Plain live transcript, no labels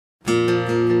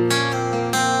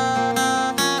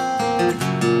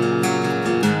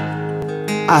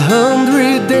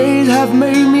100 days have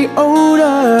made me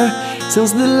older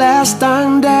since the last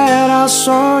time that I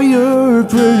saw your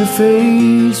pretty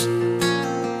face.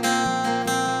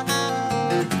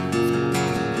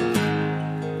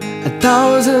 A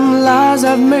thousand lies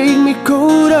have made me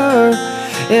colder,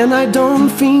 and I don't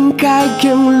think I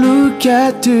can look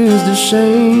at this the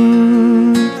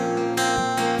same.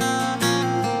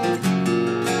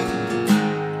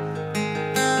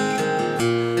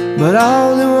 But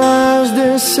all the ones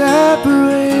they're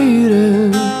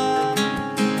separated,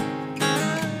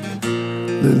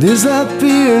 they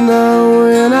disappear now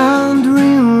when I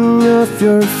dream of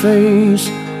your face.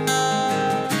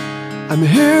 I'm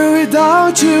here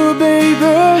without you,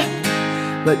 baby,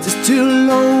 but you're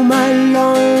still on my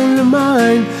lonely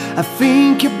mind. I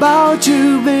think about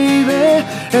you, baby,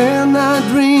 and I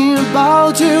dream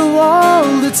about you all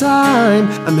the time.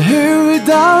 I'm here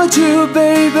without you,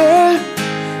 baby,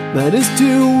 but it's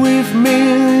still with me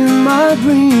in my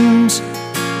dreams.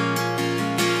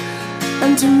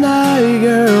 And tonight,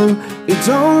 girl, it's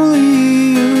only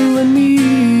you and me.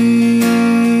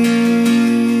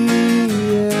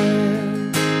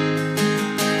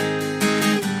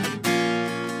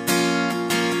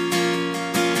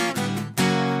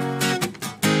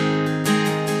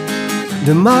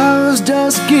 The miles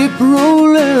just keep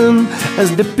rolling as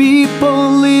the people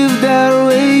leave their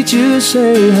way to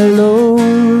say hello.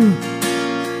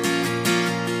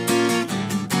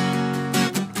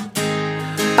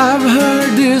 I've heard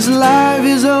this life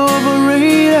is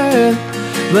overrated,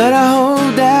 but I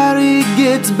hope that it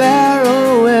gets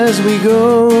better as we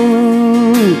go.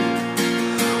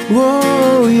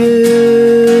 Whoa, yeah.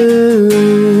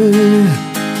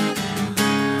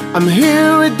 I'm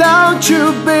here without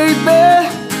you, baby,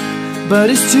 but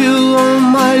it's still on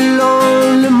my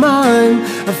lonely mind.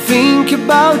 I think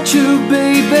about you,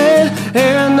 baby,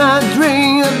 and I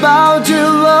dream about you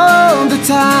all the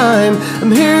time.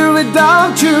 I'm here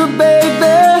without you,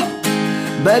 baby,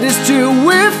 but it's still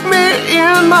with me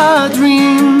in my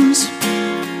dreams.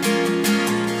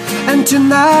 And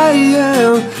tonight,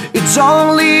 yeah, it's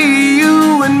only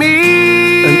you and me.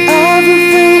 And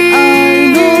everything I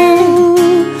know,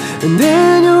 and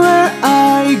anywhere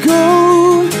I go,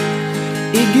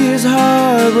 it gets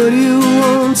hard, but you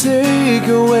won't take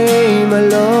away my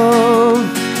love.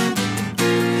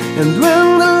 And when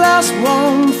the last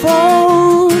one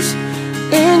falls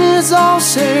and it's all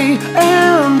safe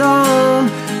and done,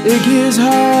 it gets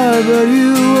hard, but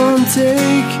you won't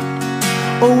take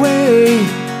away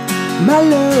my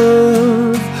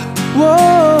love.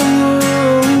 Whoa, whoa,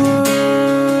 whoa.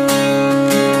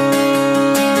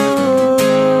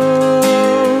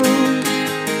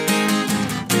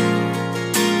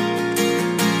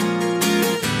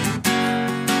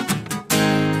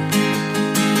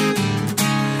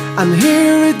 I'm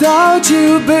here without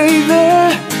you,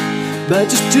 baby, but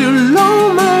you're still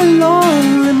on my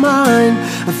lonely mind.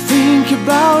 I think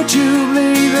about you,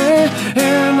 baby,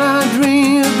 and I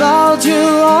dream about you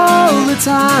all the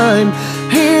time.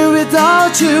 Here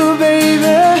without you,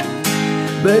 baby,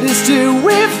 but it's still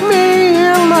with me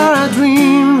in my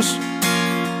dreams.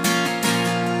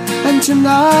 And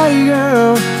tonight,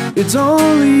 girl, it's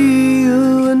only you.